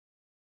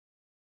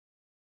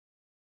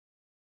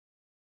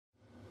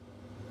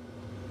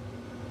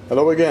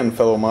Hello again,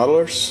 fellow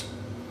modelers.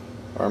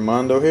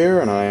 Armando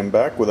here, and I am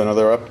back with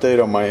another update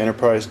on my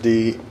Enterprise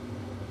D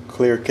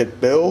clear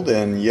kit build.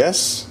 And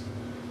yes,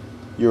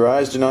 your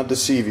eyes do not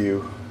deceive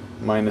you.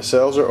 My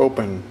nacelles are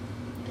open.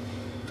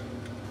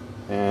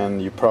 And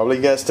you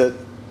probably guessed it,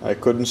 I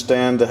couldn't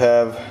stand to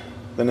have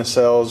the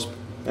nacelles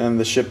and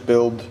the ship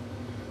build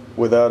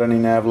without any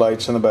nav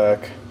lights in the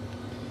back.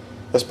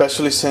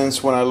 Especially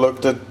since when I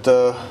looked at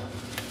the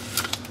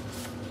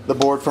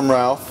board from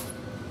Ralph,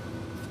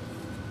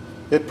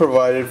 it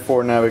provided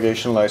for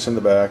navigation lights in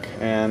the back,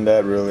 and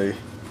that really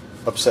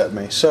upset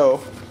me.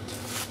 So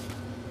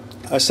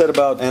I set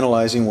about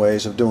analyzing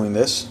ways of doing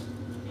this.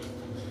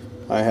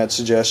 I had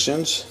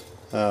suggestions,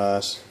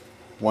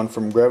 one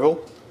from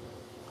Greville,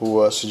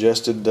 who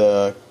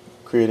suggested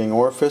creating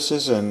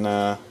orifices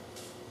and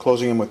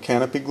closing them with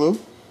canopy glue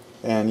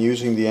and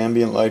using the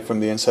ambient light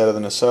from the inside of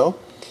the nacelle.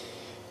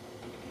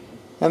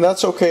 And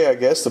that's okay, I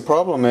guess. The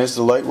problem is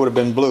the light would have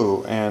been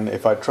blue, and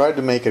if I tried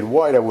to make it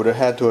white, I would have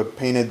had to have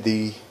painted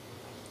the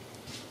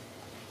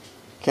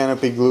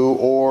canopy glue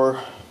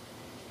or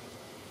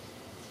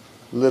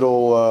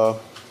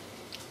little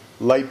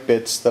light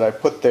bits that I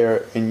put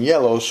there in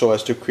yellow so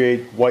as to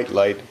create white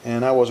light,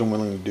 and I wasn't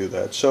willing to do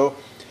that. So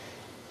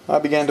I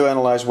began to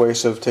analyze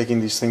ways of taking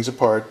these things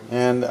apart,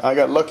 and I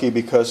got lucky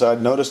because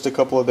I'd noticed a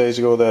couple of days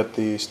ago that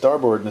the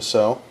starboard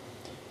nacelle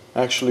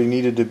actually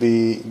needed to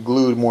be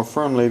glued more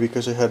firmly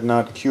because it had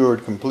not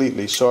cured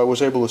completely, so I was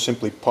able to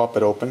simply pop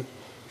it open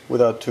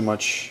without too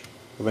much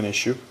of an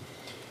issue.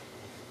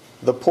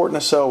 The port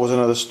nacelle was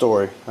another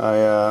story.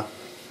 I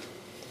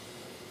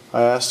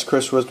asked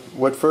Chris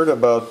Whitford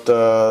about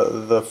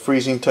the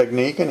freezing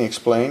technique, and he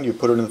explained you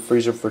put it in the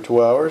freezer for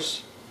 2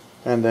 hours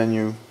and then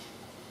you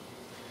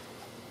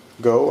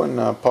go and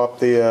pop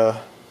the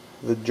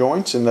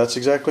joints, and that's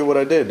exactly what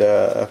I did.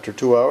 After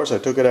 2 hours I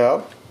took it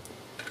out.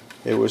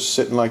 It was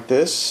sitting like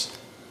this,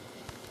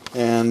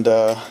 and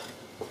I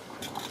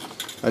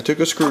took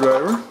a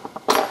screwdriver,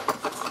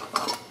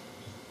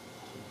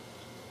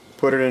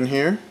 put it in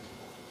here,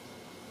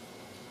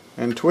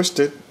 and twist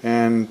it,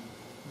 and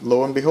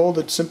lo and behold,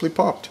 it simply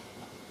popped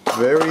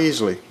very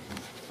easily.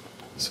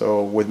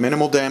 So with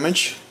minimal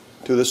damage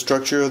to the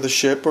structure of the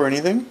ship or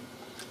anything,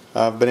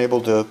 I've been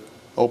able to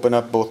open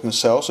up both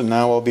nacelles, and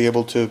now I'll be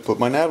able to put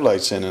my nav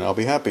lights in and I'll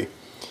be happy.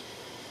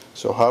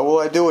 So how will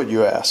I do it,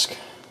 you ask?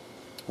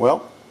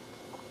 Well,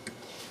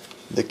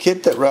 the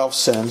kit that Ralph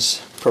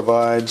sends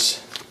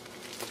provides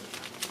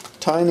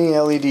tiny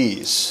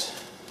LEDs.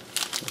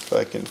 If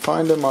I can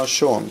find them, I'll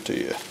show them to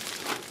you.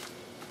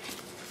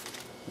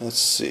 Let's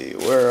see,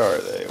 where are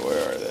they?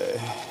 Where are they?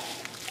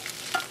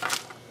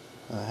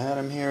 I had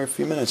them here a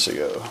few minutes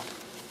ago.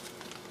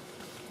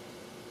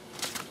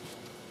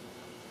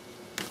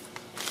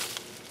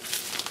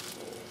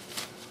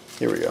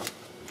 Here we go.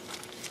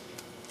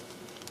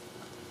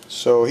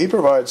 So he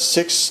provides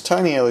 6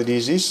 tiny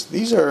LEDs.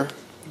 These are,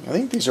 I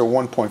think these are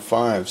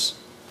 1.5s.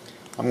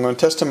 I'm going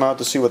to test them out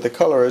to see what the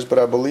color is, but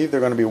I believe they're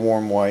going to be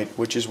warm white,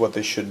 which is what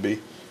they should be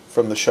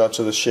from the shots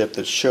of the ship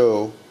that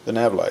show the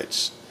nav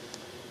lights.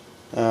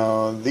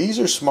 These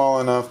are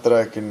small enough that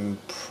I can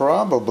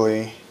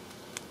probably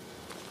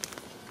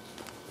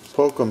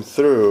poke them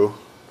through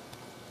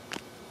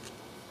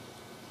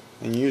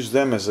and use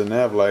them as the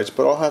nav lights,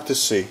 but I'll have to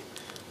see.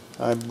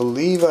 I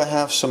believe I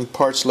have some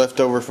parts left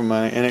over from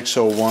my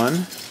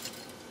NX01,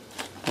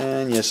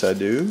 and yes I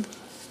do,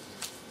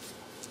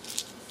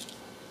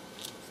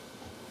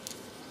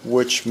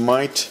 which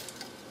might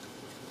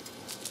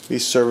be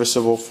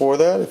serviceable for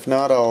that. If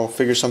not, I'll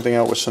figure something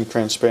out with some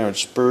transparent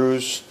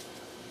sprues.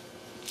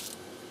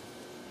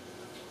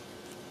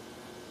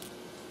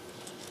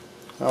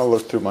 I'll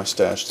look through my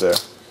stash there.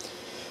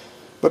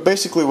 But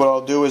basically what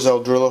I'll do is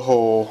I'll drill a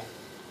hole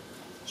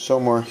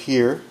somewhere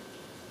here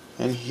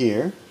and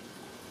here.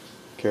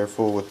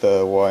 Careful with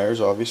the wires,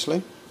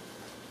 obviously.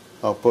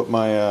 I'll put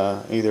my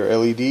either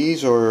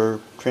LEDs or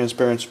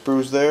transparent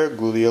sprues there,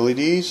 glue the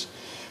LEDs,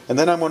 and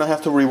then I'm going to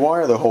have to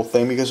rewire the whole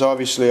thing because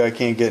obviously I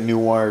can't get new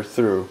wire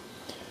through.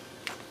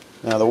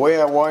 Now the way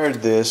I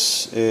wired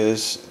this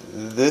is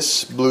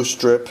this blue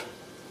strip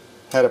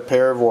had a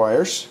pair of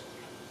wires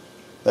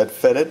that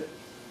fed it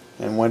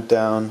and went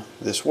down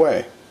this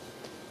way,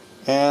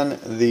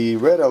 and the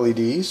red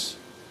LEDs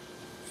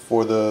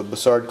for the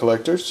Bassard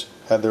collectors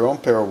had their own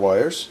pair of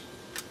wires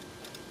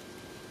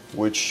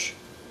which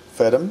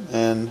fed them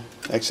and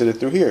exited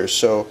through here.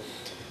 So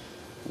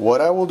what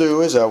I will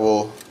do is I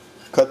will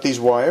cut these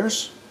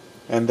wires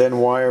and then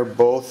wire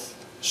both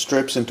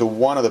strips into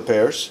one of the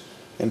pairs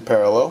in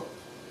parallel,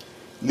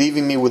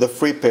 leaving me with a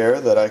free pair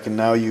that I can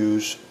now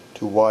use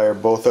to wire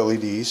both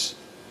LEDs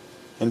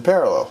in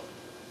parallel.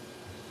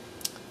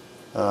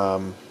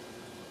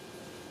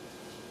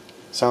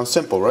 Sounds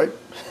simple, right?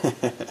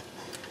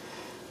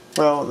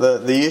 Well,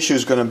 the issue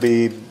is going to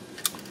be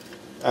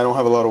I don't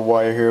have a lot of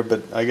wire here,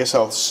 but I guess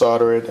I'll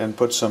solder it and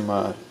put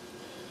some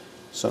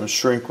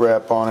shrink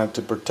wrap on it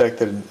to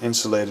protect it and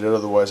insulate it,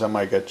 otherwise I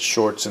might get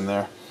shorts in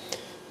there.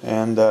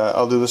 And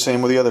I'll do the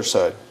same with the other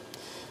side.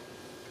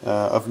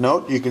 Of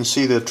note, you can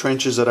see the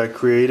trenches that I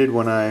created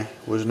when I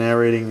was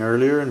narrating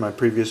earlier in my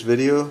previous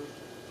video,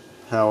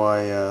 how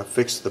I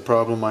fixed the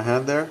problem I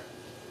had there.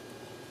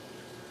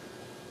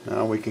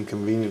 Now we can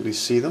conveniently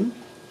see them.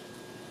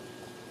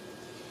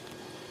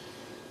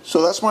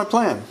 So that's my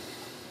plan.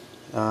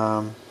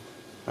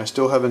 I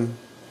still haven't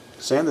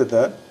sanded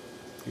that.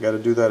 I got to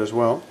do that as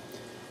well.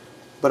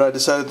 But I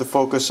decided to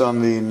focus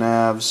on the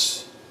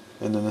navs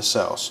and the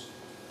nacelles.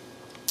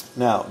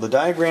 Now, the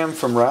diagram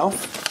from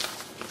Ralph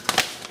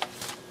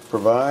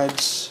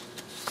provides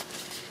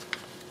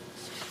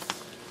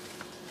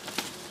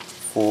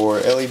for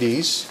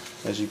LEDs,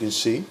 as you can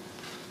see,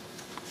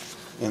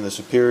 in the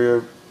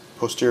superior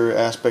posterior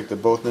aspect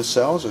of both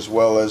nacelles, as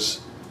well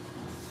as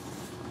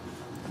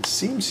it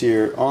seems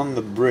here on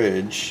the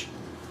bridge,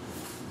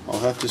 I'll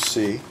have to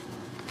see,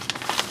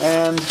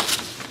 and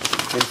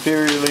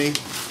inferiorly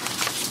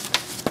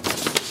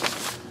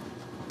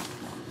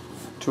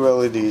 2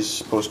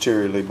 LEDs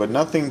posteriorly, but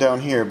nothing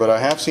down here. But I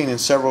have seen in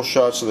several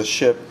shots of the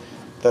ship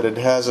that it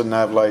has a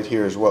nav light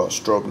here as well, a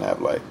strobe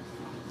nav light.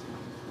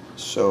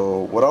 So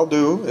what I'll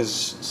do is,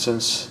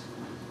 since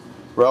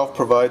Ralph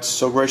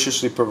so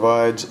graciously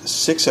provides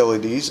 6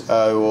 LEDs,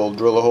 I will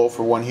drill a hole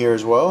for one here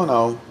as well, and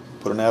I'll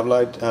put a nav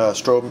light,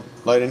 strobe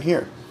light in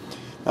here.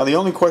 Now the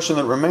only question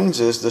that remains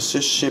is, does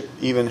this ship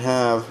even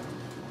have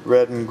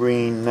red and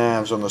green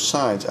navs on the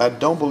sides? I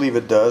don't believe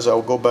it does.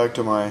 I'll go back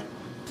to my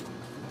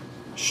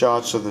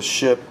shots of the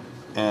ship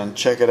and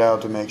check it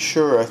out to make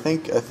sure. I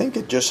think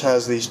it just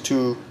has these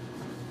 2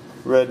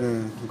 red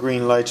and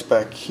green lights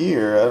back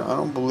here. I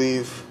don't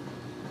believe.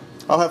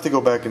 I'll have to go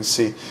back and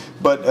see.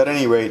 But at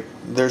any rate,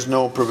 there's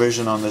no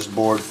provision on this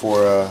board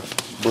for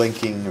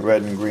blinking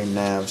red and green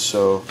navs,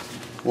 so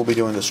we'll be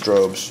doing the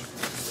strobes.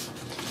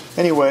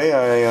 Anyway,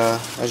 I,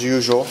 as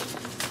usual,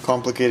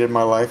 complicated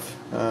my life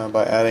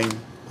by adding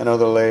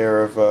another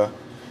layer of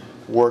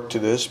work to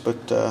this,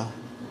 but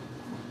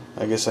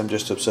I guess I'm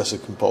just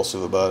obsessive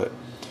compulsive about it.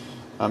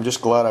 I'm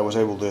just glad I was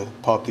able to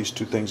pop these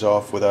 2 things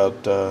off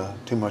without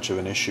too much of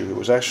an issue. It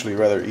was actually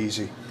rather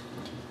easy.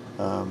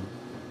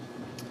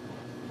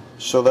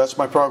 So that's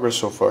my progress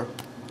so far,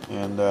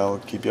 and I'll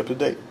keep you up to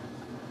date.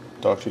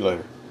 Talk to you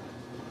later.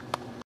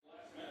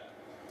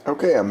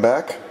 Okay, I'm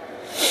back,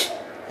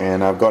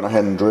 and I've gone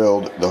ahead and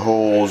drilled the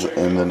holes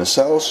in the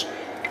nacelles.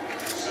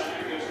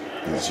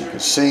 As you can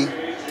see,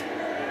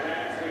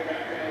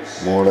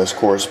 more or less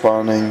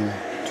corresponding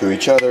to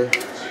each other,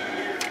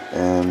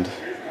 and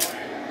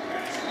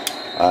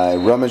I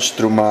rummaged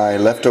through my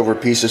leftover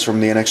pieces from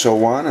the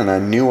NX-01, and I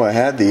knew I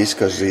had these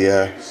because the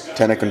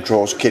antenna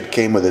controls kit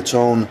came with its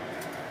own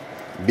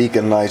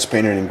beacon lights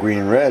painted in green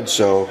and red,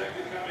 so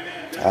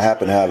I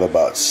happen to have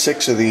about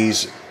 6 of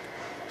these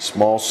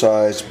small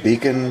size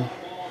beacon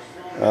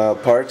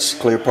parts,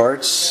 clear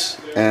parts,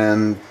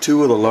 and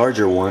 2 of the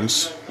larger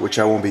ones, which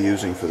I won't be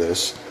using for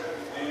this.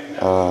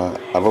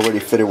 I've already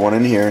fitted one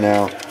in here.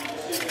 Now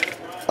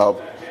I'll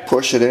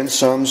push it in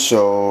some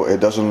so it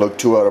doesn't look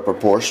too out of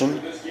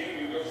proportion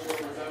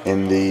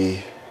in the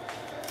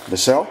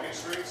nacelle,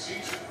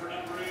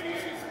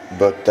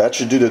 but that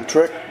should do the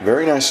trick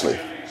very nicely.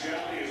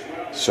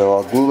 So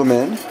I'll glue them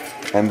in,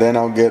 and then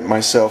I'll get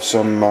myself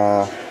some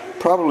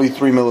probably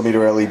 3mm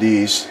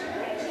LEDs,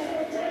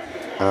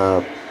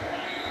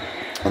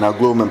 and I'll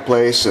glue them in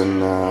place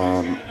and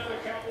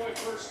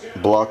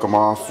block them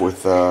off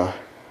with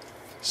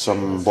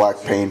some black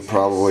paint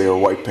probably, or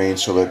white paint,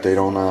 so that they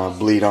don't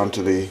bleed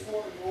onto the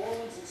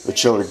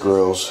chiller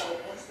grills.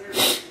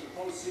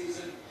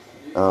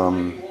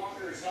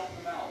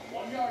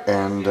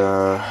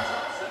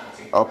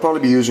 I'll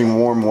probably be using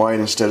warm white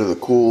instead of the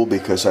cool,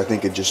 because I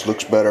think it just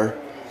looks better.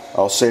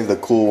 I'll save the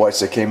cool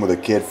whites that came with the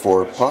kit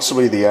for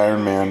possibly the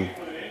Iron Man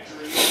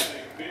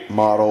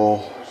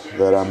model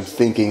that I'm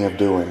thinking of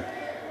doing.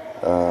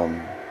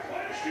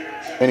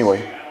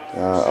 Anyway,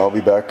 I'll be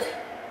back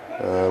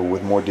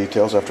with more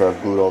details after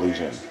I've glued all these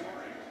in.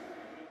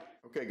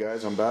 Okay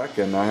guys, I'm back,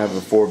 and I have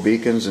the 4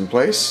 beacons in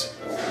place.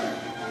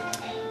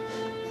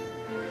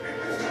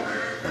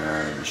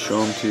 And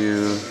show them to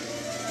you.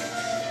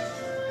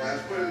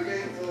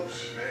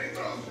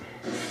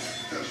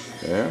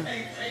 There.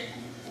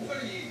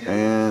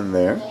 And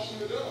there.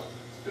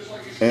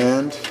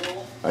 And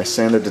I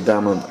sanded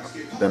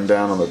them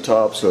down on the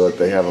top so that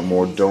they have a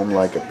more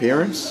dome-like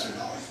appearance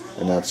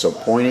and not so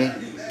pointy.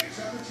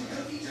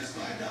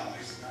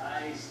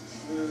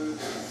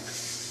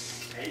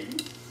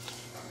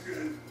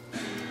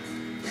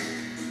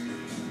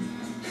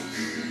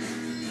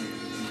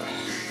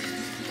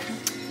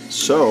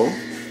 So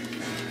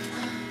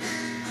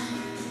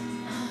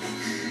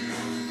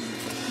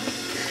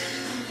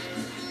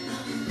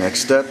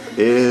next step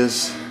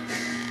is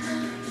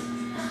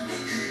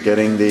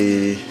getting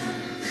the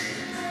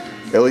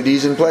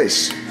LEDs in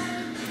place.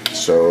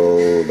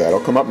 So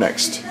that'll come up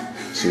next.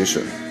 See you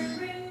soon.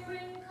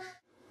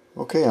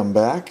 Okay, I'm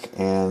back,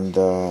 and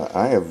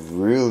I have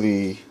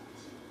really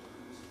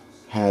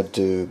had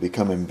to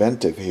become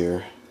inventive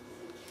here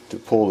to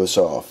pull this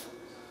off.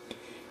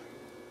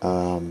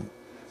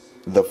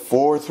 the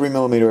 4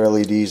 3mm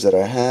LEDs that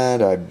I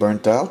had, I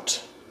burnt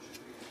out.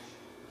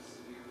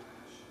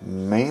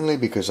 Mainly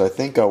because I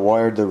think I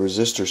wired the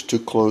resistors too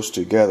close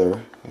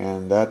together,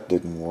 and that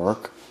didn't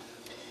work.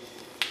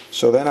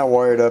 So then I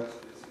wired up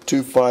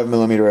 2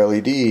 5mm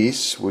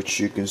LEDs, which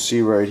you can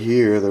see right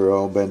here. They're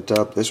all bent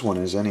up. This one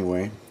is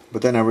anyway.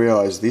 But then I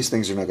realized these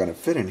things are not going to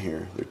fit in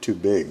here. They're too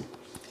big.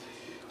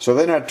 So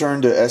then I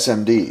turned to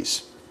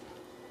SMDs.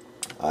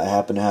 I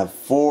happen to have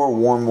 4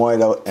 warm white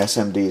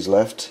SMDs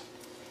left.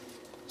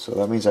 So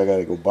that means I got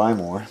to go buy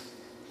more.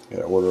 Got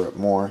to order up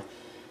more.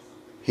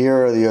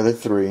 Here are the other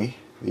 3.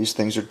 These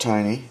things are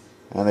tiny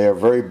and they are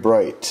very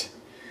bright.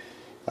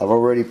 I've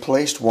already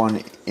placed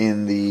one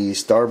in the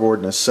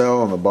starboard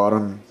nacelle on the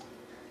bottom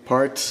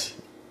part,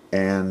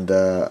 and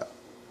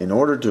in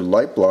order to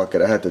light block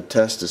it, I had to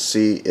test to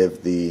see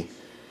if the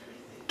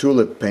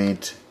tulip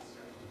paint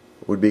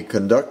would be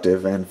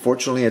conductive, and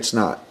fortunately it's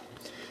not.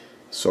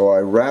 So I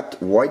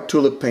wrapped white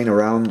tulip paint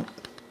around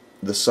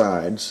the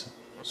sides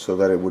so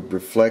that it would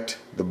reflect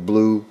the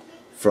blue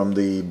from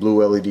the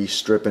blue LED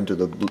strip into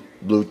the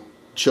blue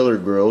chiller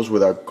grills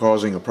without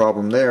causing a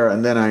problem there,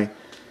 and then I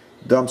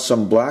dumped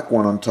some black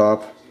one on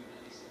top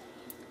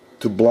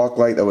to block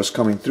light that was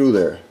coming through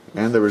there,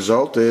 and the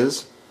result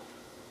is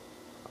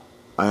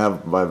I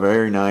have a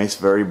very nice,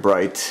 very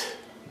bright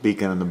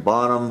beacon on the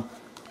bottom,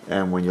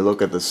 and when you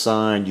look at the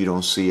side you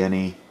don't see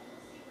any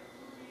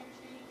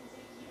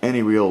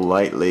real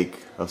light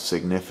leak of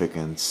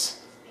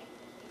significance.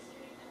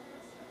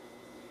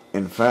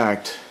 In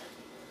fact,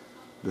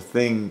 the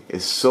thing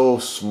is so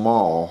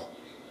small,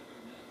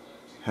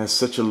 has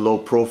such a low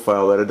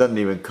profile that it doesn't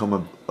even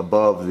come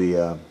above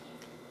the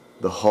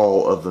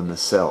hull of the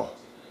nacelle,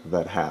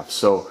 that half.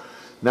 So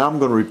now I'm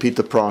going to repeat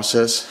the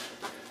process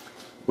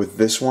with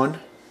this one.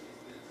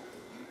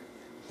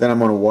 Then I'm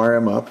going to wire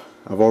them up.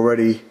 I've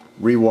already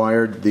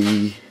rewired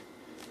the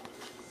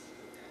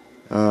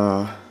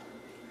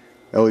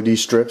LED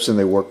strips and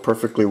they work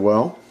perfectly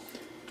well.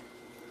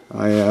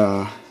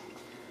 I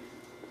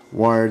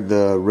wired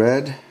the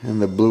red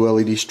and the blue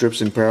LED strips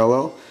in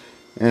parallel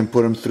and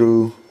put them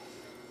through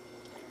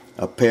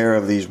a pair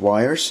of these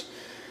wires.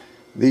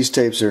 These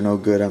tapes are no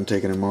good. I'm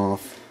taking them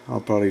off. I'll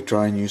probably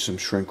try and use some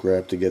shrink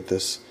wrap to get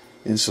this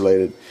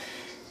insulated.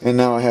 And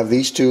now I have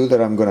these two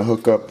that I'm going to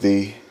hook up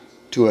the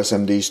 2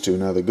 SMDs to.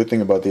 Now the good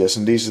thing about the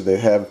SMDs is they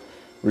have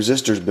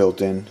resistors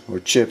built in, or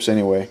chips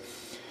anyway,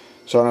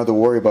 so I don't have to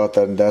worry about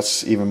that, and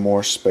that's even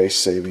more space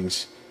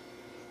savings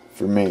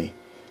for me.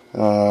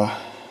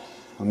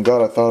 I'm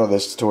glad I thought of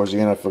this towards the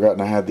end. I'd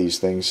forgotten I had these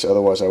things,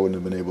 otherwise I wouldn't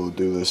have been able to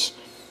do this.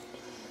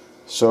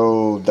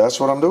 So that's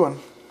what I'm doing.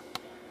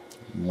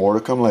 More to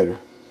come later.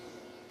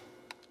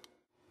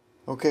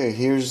 Okay,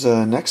 here's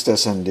the next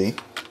SMD.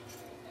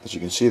 As you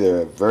can see,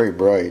 they're very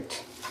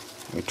bright.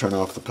 Let me turn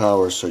off the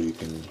power so you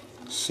can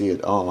see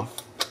it off.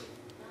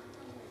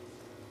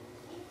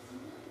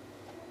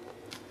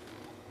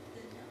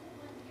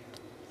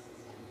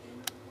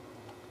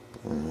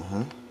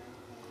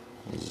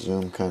 The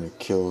zoom kind of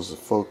kills the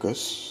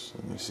focus.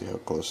 Let me see how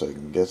close I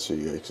can get so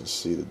you guys can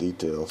see the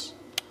details.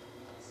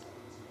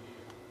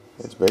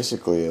 It's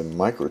basically a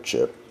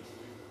microchip.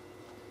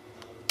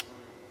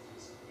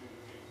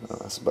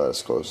 That's about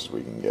as close as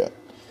we can get.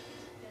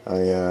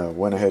 I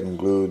went ahead and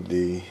glued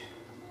the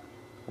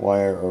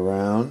wire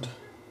around,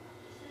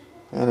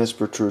 and it's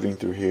protruding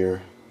through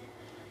here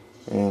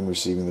and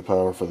receiving the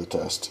power for the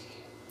test.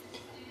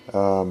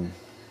 Now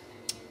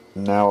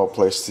I'll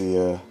place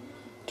the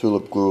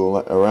tulip glue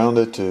around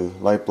it to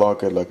light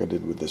block it like I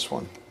did with this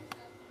one.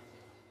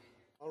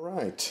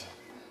 Alright,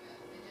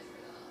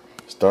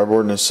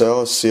 starboard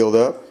nacelle is sealed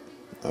up.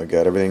 I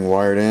got everything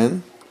wired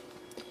in,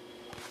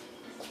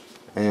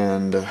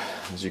 and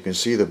as you can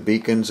see, the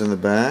beacons in the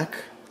back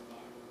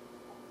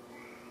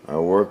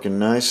are working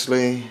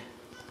nicely.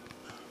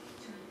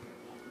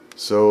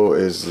 So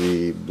is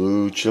the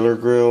blue chiller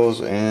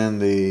grills and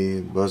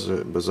the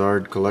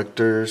buzzard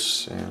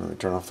collectors. And let me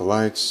turn off the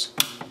lights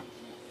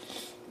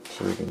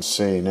so you can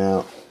see.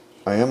 Now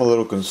I am a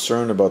little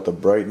concerned about the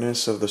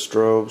brightness of the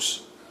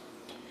strobes.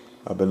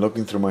 I've been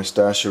looking through my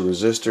stash of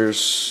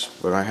resistors,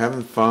 but I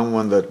haven't found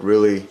one that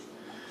really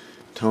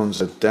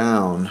tones it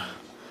down.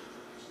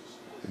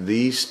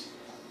 These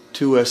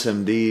 2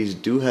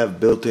 SMDs do have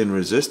built-in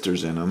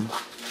resistors in them,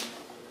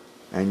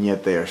 and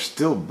yet they are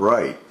still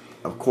bright.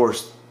 Of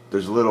course,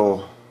 there's a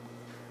little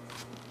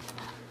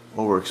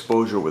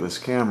overexposure with this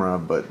camera,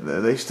 but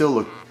they still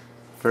look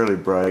fairly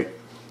bright.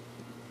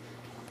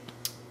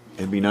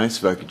 It'd be nice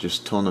if I could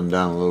just tone them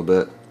down a little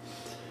bit.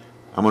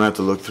 I'm gonna have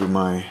to look through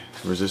my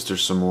resistors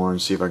some more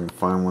and see if I can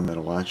find one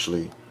that'll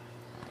actually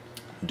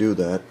do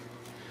that.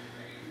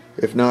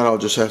 If not, I'll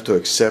just have to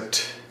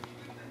accept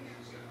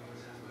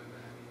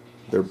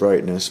their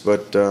brightness.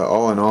 But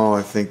all in all,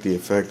 I think the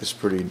effect is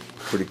pretty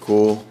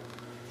cool.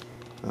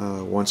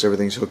 Once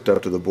everything's hooked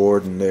up to the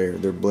board and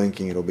they're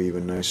blinking, it'll be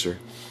even nicer.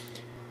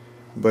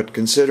 But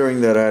considering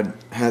that I'd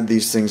had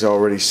these things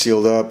already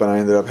sealed up and I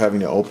ended up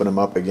having to open them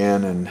up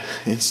again and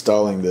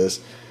installing this,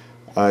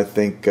 I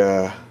think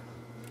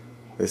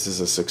this is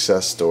a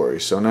success story.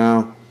 So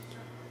now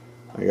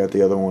I got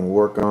the other one to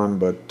work on,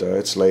 but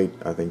it's late.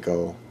 I think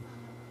I'll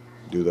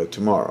do that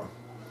tomorrow.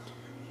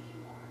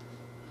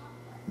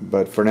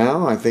 But for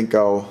now, I think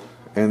I'll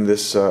end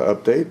this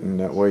update, and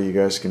that way you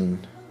guys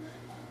can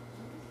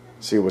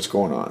see what's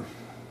going on.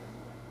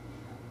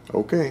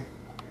 Okay,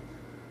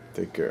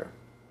 take care.